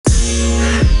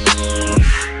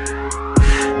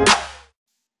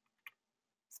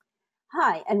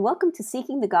Hi, and welcome to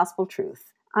Seeking the Gospel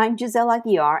Truth. I'm Giselle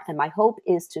Aguiar, and my hope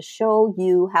is to show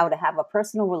you how to have a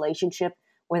personal relationship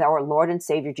with our Lord and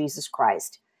Savior Jesus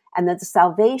Christ, and that the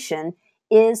salvation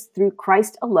is through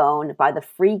Christ alone by the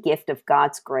free gift of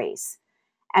God's grace.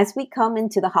 As we come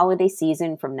into the holiday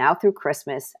season from now through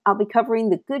Christmas, I'll be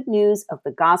covering the good news of the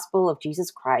gospel of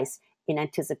Jesus Christ in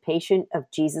anticipation of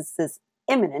Jesus'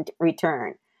 imminent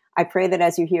return. I pray that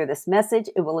as you hear this message,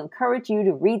 it will encourage you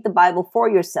to read the Bible for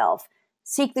yourself.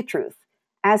 Seek the truth.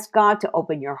 Ask God to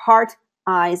open your heart,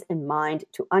 eyes, and mind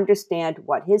to understand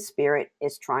what His Spirit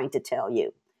is trying to tell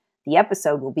you. The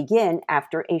episode will begin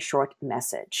after a short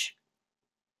message.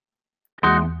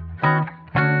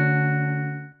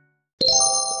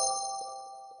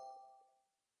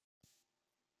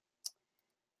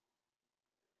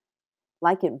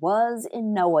 Like it was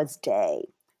in Noah's day,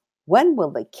 when will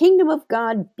the kingdom of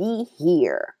God be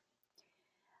here?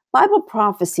 Bible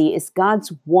prophecy is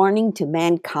God's warning to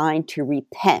mankind to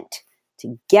repent,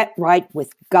 to get right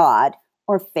with God,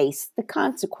 or face the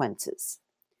consequences.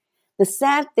 The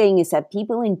sad thing is that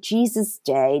people in Jesus'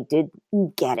 day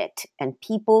didn't get it, and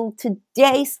people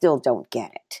today still don't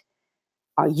get it.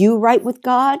 Are you right with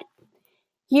God?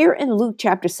 Here in Luke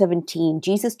chapter 17,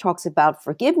 Jesus talks about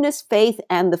forgiveness, faith,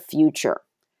 and the future.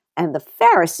 And the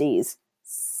Pharisees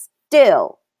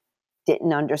still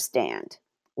didn't understand.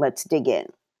 Let's dig in.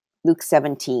 Luke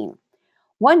 17.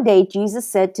 One day,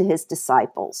 Jesus said to his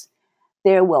disciples,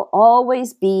 "There will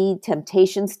always be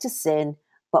temptations to sin,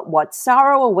 but what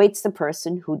sorrow awaits the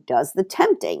person who does the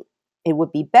tempting? It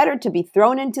would be better to be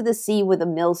thrown into the sea with a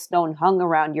millstone hung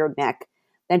around your neck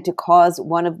than to cause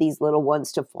one of these little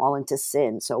ones to fall into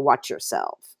sin, so watch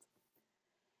yourself."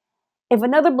 If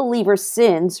another believer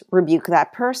sins, rebuke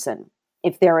that person.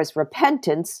 If there is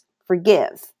repentance,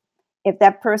 forgive. If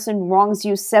that person wrongs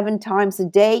you 7 times a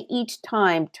day, each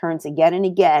time turns again and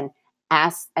again,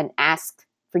 ask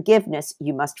forgiveness,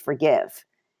 you must forgive.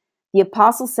 The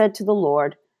apostle said to the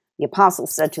Lord,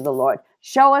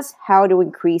 "Show us how to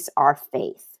increase our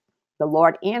faith." The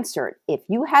Lord answered, "If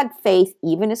you had faith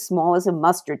even as small as a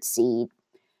mustard seed,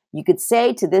 you could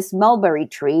say to this mulberry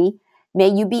tree, 'May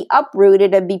you be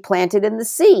uprooted and be planted in the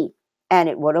sea,' and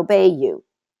it would obey you."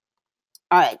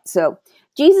 All right, so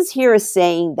Jesus here is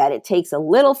saying that it takes a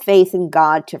little faith in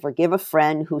God to forgive a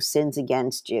friend who sins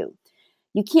against you.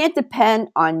 You can't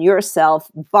depend on yourself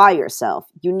by yourself.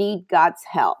 You need God's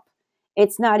help.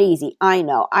 It's not easy. I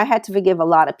know. I had to forgive a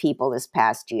lot of people this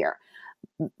past year.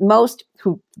 Most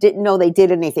who didn't know they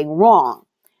did anything wrong.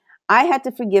 I had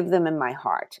to forgive them in my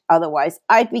heart. Otherwise,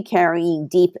 I'd be carrying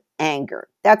deep anger.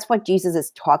 That's what Jesus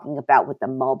is talking about with the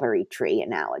mulberry tree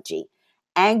analogy.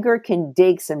 Anger can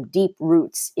dig some deep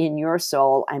roots in your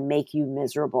soul and make you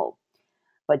miserable.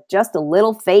 But just a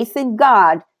little faith in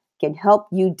God can help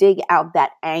you dig out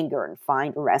that anger and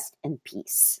find rest and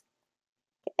peace.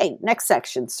 Okay, next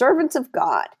section, servants of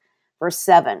God. Verse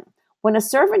 7. When a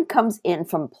servant comes in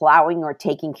from plowing or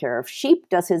taking care of sheep,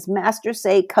 does his master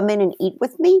say, "Come in and eat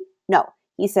with me"? No,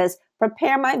 he says,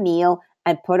 "Prepare my meal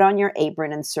and put on your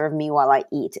apron and serve me while I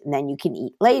eat, and then you can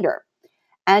eat later."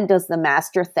 And does the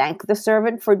master thank the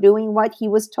servant for doing what he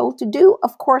was told to do?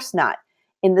 Of course not.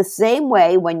 In the same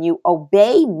way, when you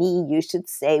obey me, you should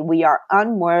say, "We are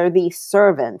unworthy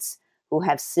servants who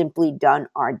have simply done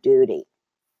our duty."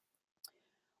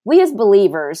 We as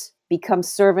believers become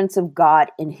servants of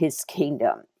God in His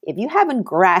kingdom. If you haven't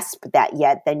grasped that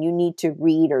yet, then you need to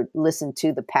read or listen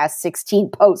to the past 16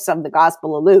 posts of the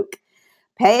Gospel of Luke.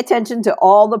 Pay attention to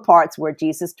all the parts where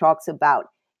Jesus talks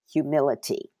about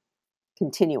humility.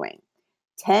 Continuing.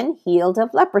 10 healed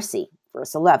of leprosy,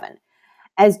 verse 11.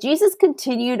 As Jesus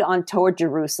continued on toward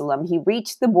Jerusalem, he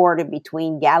reached the border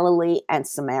between Galilee and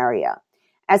Samaria.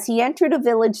 As he entered a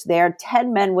village there,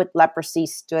 10 men with leprosy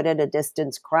stood at a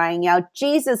distance, crying out,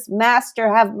 "Jesus,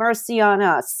 Master, have mercy on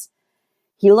us."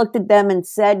 He looked at them and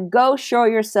said, "Go show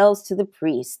yourselves to the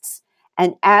priests."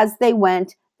 And as they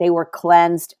went, they were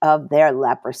cleansed of their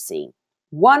leprosy.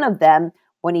 One of them,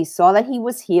 when he saw that he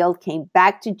was healed, came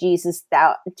back to Jesus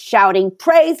shouting,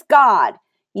 "Praise God!"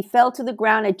 He fell to the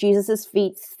ground at Jesus'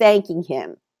 feet, thanking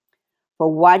him for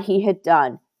what he had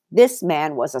done. This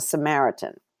man was a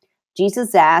Samaritan.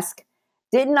 Jesus asked,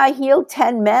 "Didn't I heal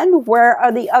 10 men? Where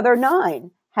are the other 9?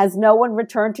 Has no one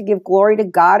returned to give glory to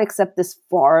God except this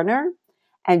foreigner?"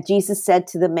 And Jesus said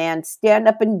to the man, "Stand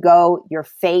up and go. Your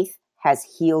faith has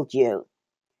healed you."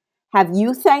 Have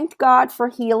you thanked God for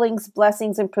healings,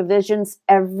 blessings, and provisions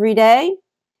every day?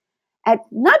 And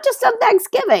not just on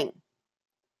Thanksgiving.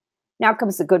 Now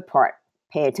comes the good part.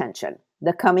 Pay attention.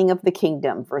 The coming of the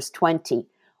kingdom, verse 20.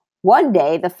 One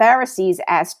day the Pharisees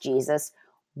asked Jesus,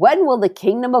 "When will the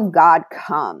kingdom of God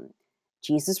come?"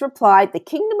 Jesus replied, the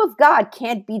kingdom of God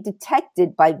can't be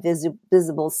detected by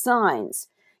visible signs.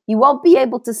 You won't be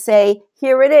able to say,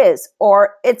 here it is,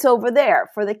 or it's over there,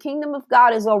 for the kingdom of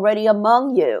God is already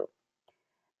among you.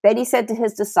 Then he said to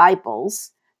his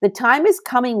disciples, the time is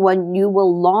coming when you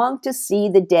will long to see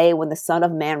the day when the Son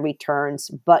of Man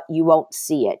returns, but you won't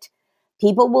see it.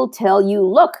 People will tell you,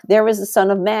 look, there is the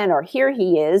Son of Man, or here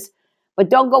he is, but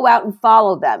don't go out and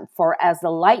follow them. For as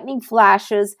the lightning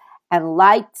flashes and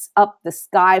lights up the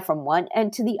sky from one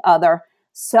end to the other,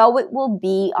 so it will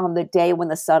be on the day when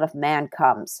the Son of Man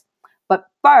comes. But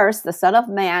first, the Son of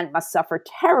Man must suffer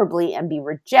terribly and be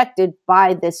rejected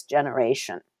by this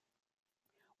generation.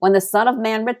 When the Son of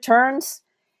Man returns,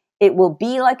 it will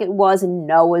be like it was in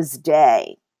Noah's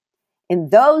day. In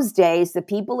those days, the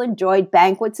people enjoyed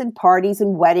banquets and parties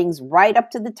and weddings right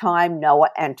up to the time Noah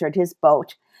entered his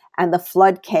boat, and the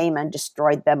flood came and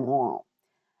destroyed them all.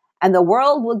 And the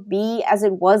world would be as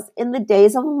it was in the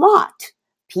days of Lot.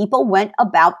 People went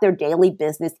about their daily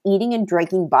business, eating and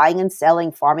drinking, buying and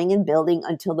selling, farming and building,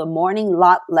 until the morning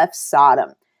Lot left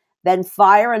Sodom. Then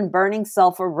fire and burning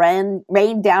sulfur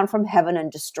rained down from heaven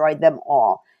and destroyed them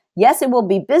all. Yes, it will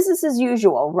be business as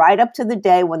usual, right up to the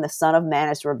day when the Son of Man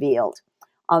is revealed.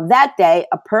 On that day,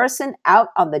 a person out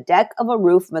on the deck of a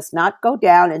roof must not go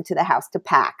down into the house to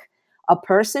pack. A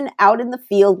person out in the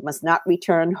field must not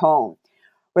return home.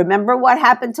 Remember what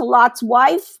happened to Lot's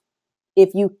wife?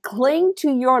 If you cling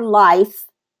to your life,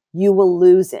 you will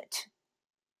lose it.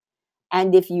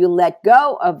 And if you let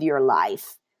go of your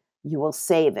life, you will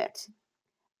save it.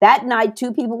 That night,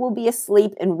 2 people will be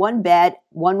asleep in one bed.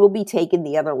 One will be taken,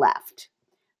 the other left.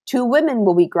 2 women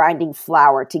will be grinding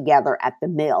flour together at the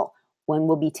mill. One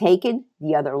will be taken,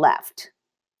 the other left.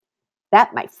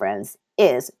 That, my friends,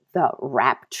 is the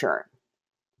rapture.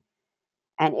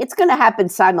 And it's going to happen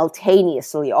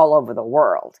simultaneously all over the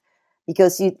world.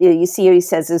 Because you see, he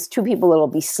says there's 2 people that will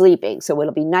be sleeping. So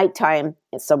it'll be nighttime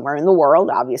somewhere in the world,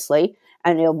 obviously,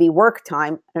 and it'll be work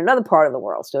time in another part of the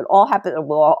world. So it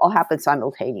will all happen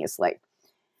simultaneously.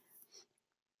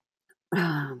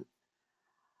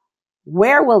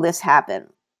 Where will this happen,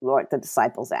 Lord? The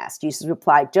disciples asked. Jesus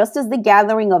replied, just as the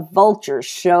gathering of vultures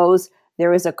shows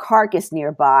there is a carcass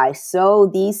nearby, so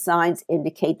these signs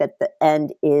indicate that the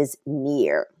end is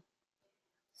near.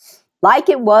 Like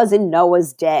it was in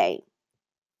Noah's day.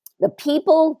 The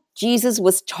people Jesus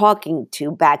was talking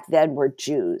to back then were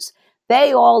Jews.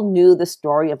 They all knew the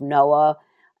story of Noah,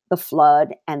 the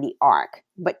flood, and the ark.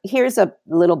 But here's a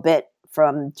little bit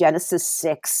from Genesis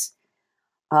 6,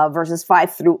 verses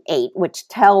 5 through 8, which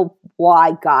tell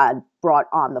why God brought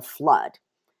on the flood.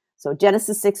 So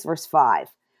Genesis 6, verse 5.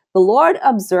 The Lord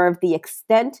observed the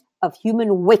extent of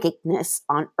human wickedness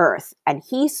on earth, and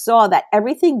he saw that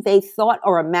everything they thought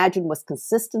or imagined was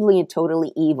consistently and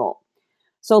totally evil.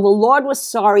 So the Lord was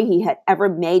sorry he had ever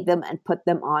made them and put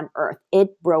them on earth.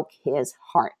 It broke his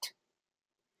heart.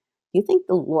 You think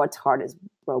the Lord's heart is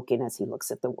broken as he looks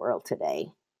at the world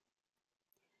today?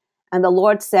 And the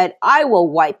Lord said, I will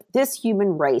wipe this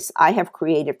human race I have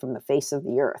created from the face of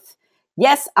the earth.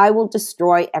 Yes, I will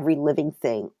destroy every living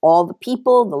thing, all the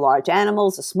people, the large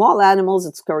animals, the small animals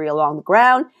that scurry along the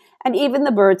ground, and even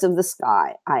the birds of the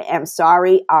sky. I am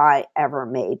sorry I ever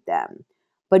made them.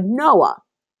 But Noah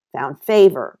found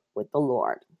favor with the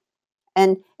Lord.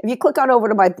 And if you click on over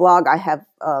to my blog, I have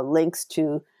links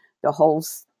to the whole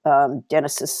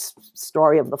Genesis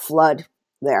story of the flood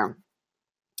there.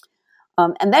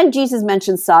 And then Jesus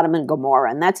mentions Sodom and Gomorrah,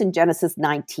 and that's in Genesis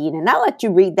 19. And I'll let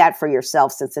you read that for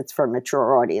yourself since it's for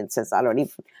mature audiences. I don't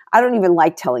even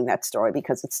like telling that story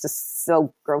because it's just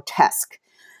so grotesque.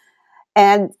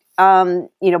 And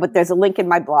but there's a link in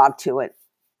my blog to it,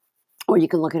 or you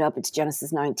can look it up. It's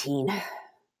Genesis 19.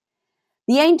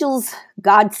 The angels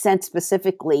God sent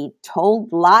specifically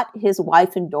told Lot, his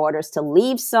wife and daughters, to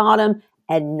leave Sodom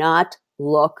and not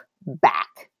look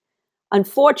back.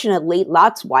 Unfortunately,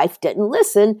 Lot's wife didn't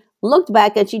listen, looked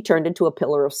back, and she turned into a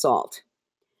pillar of salt.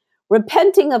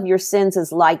 Repenting of your sins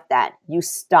is like that. You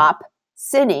stop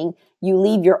sinning, you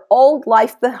leave your old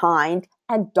life behind,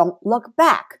 and don't look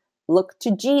back. Look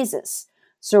to Jesus.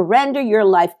 Surrender your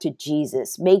life to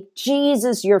Jesus. Make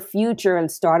Jesus your future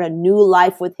and start a new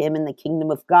life with him in the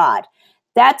kingdom of God.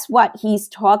 That's what he's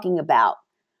talking about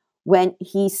when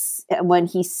he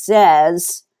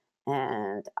says,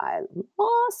 and I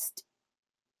lost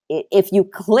it, if you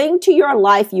cling to your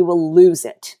life, you will lose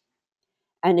it.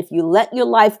 And if you let your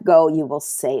life go, you will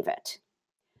save it.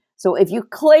 So if you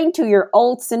cling to your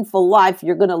old sinful life,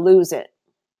 you're going to lose it.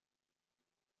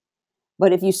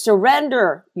 But if you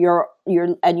surrender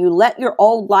and you let your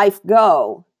old life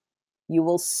go, you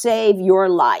will save your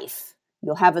life.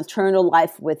 You'll have eternal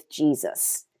life with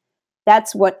Jesus.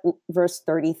 That's what verse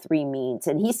 33 means.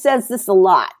 And he says this a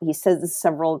lot. He says this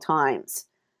several times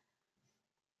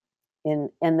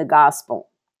in the gospel.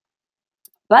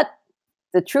 But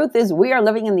the truth is, we are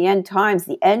living in the end times.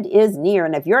 The end is near.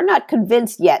 And if you're not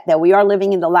convinced yet that we are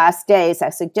living in the last days, I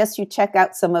suggest you check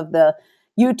out some of the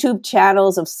YouTube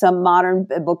channels of some modern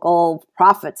biblical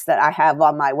prophets that I have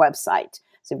on my website.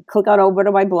 So click on over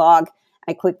to my blog.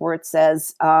 I click where it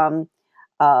says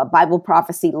Bible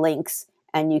prophecy links,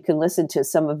 and you can listen to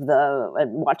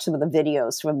and watch some of the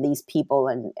videos from these people.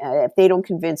 And if they don't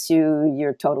convince you,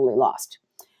 you're totally lost.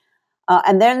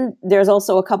 And then there's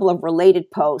also a couple of related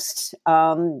posts,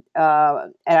 and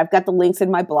I've got the links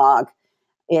in my blog.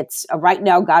 It's right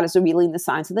now, God is revealing the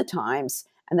signs of the times.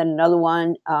 And then another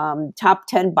one, top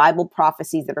 10 Bible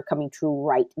prophecies that are coming true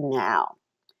right now.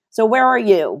 So where are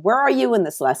you? Where are you in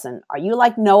this lesson? Are you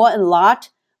like Noah and Lot,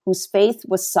 whose faith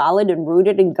was solid and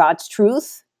rooted in God's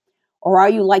truth? Or are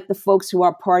you like the folks who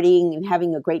are partying and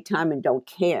having a great time and don't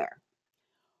care?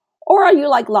 Or are you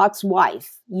like Lot's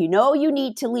wife? You know you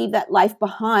need to leave that life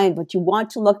behind, but you want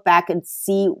to look back and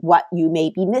see what you may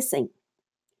be missing.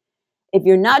 If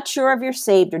you're not sure if you're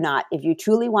saved or not, if you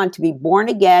truly want to be born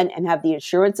again and have the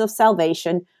assurance of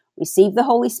salvation, receive the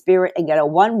Holy Spirit, and get a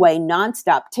one-way,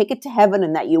 nonstop ticket to heaven,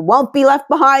 and that you won't be left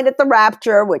behind at the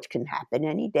rapture, which can happen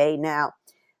any day now,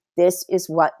 this is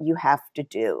what you have to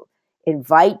do.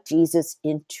 Invite Jesus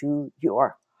into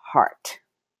your heart.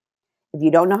 If you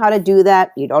don't know how to do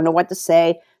that, you don't know what to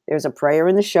say, there's a prayer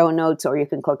in the show notes, or you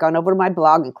can click on over to my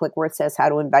blog and click where it says how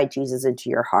to invite Jesus into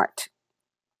your heart.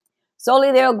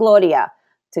 Soli Deo Gloria.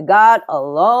 To God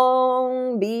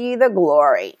alone be the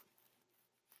glory.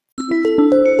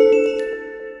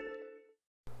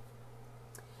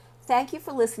 Thank you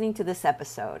for listening to this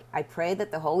episode. I pray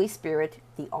that the Holy Spirit,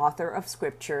 the author of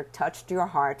Scripture, touched your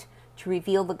heart to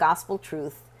reveal the gospel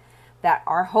truth that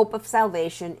our hope of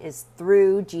salvation is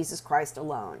through Jesus Christ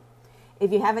alone.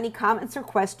 If you have any comments or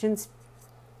questions,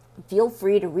 feel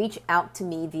free to reach out to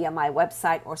me via my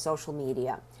website or social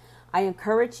media. I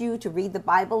encourage you to read the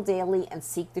Bible daily and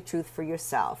seek the truth for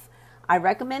yourself. I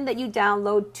recommend that you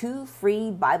download 2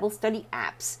 free Bible study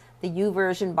apps, the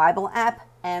YouVersion Bible app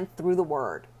and Through the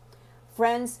Word.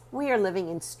 Friends, we are living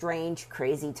in strange,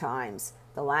 crazy times,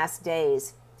 the last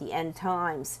days, the end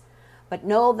times. But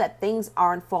know that things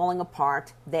aren't falling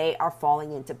apart, they are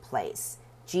falling into place.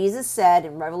 Jesus said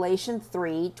in Revelation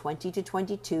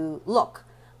 3:20-22, "Look,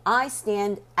 I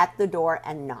stand at the door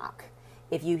and knock.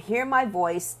 If you hear my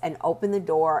voice and open the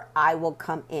door, I will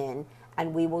come in,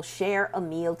 and we will share a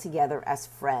meal together as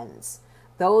friends.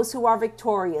 Those who are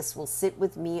victorious will sit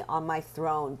with me on my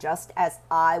throne, just as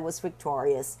I was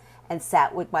victorious and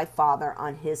sat with my Father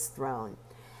on his throne."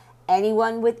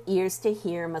 Anyone with ears to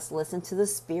hear must listen to the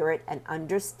Spirit and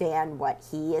understand what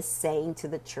he is saying to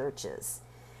the churches.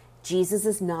 Jesus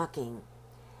is knocking.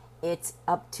 It's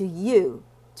up to you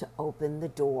to open the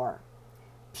door.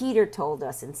 Peter told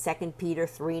us in 2 Peter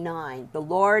 3:9, the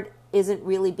Lord isn't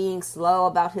really being slow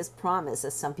about his promise,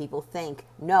 as some people think.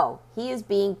 No, he is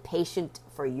being patient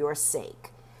for your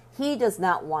sake. He does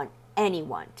not want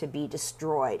anyone to be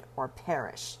destroyed or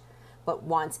perish, but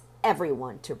wants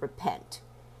everyone to repent.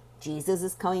 Jesus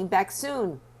is coming back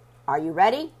soon. Are you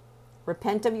ready?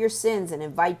 Repent of your sins and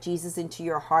invite Jesus into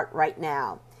your heart right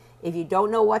now. If you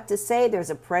don't know what to say, there's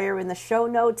a prayer in the show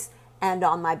notes and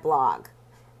on my blog.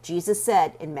 Jesus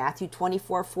said in Matthew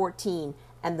 24:14,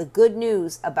 "And the good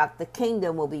news about the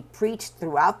kingdom will be preached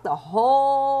throughout the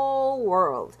whole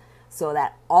world, so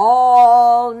that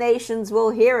all nations will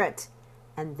hear it,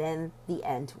 and then the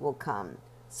end will come."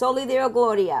 Soli Deo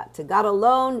Gloria. To God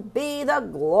alone be the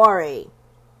glory.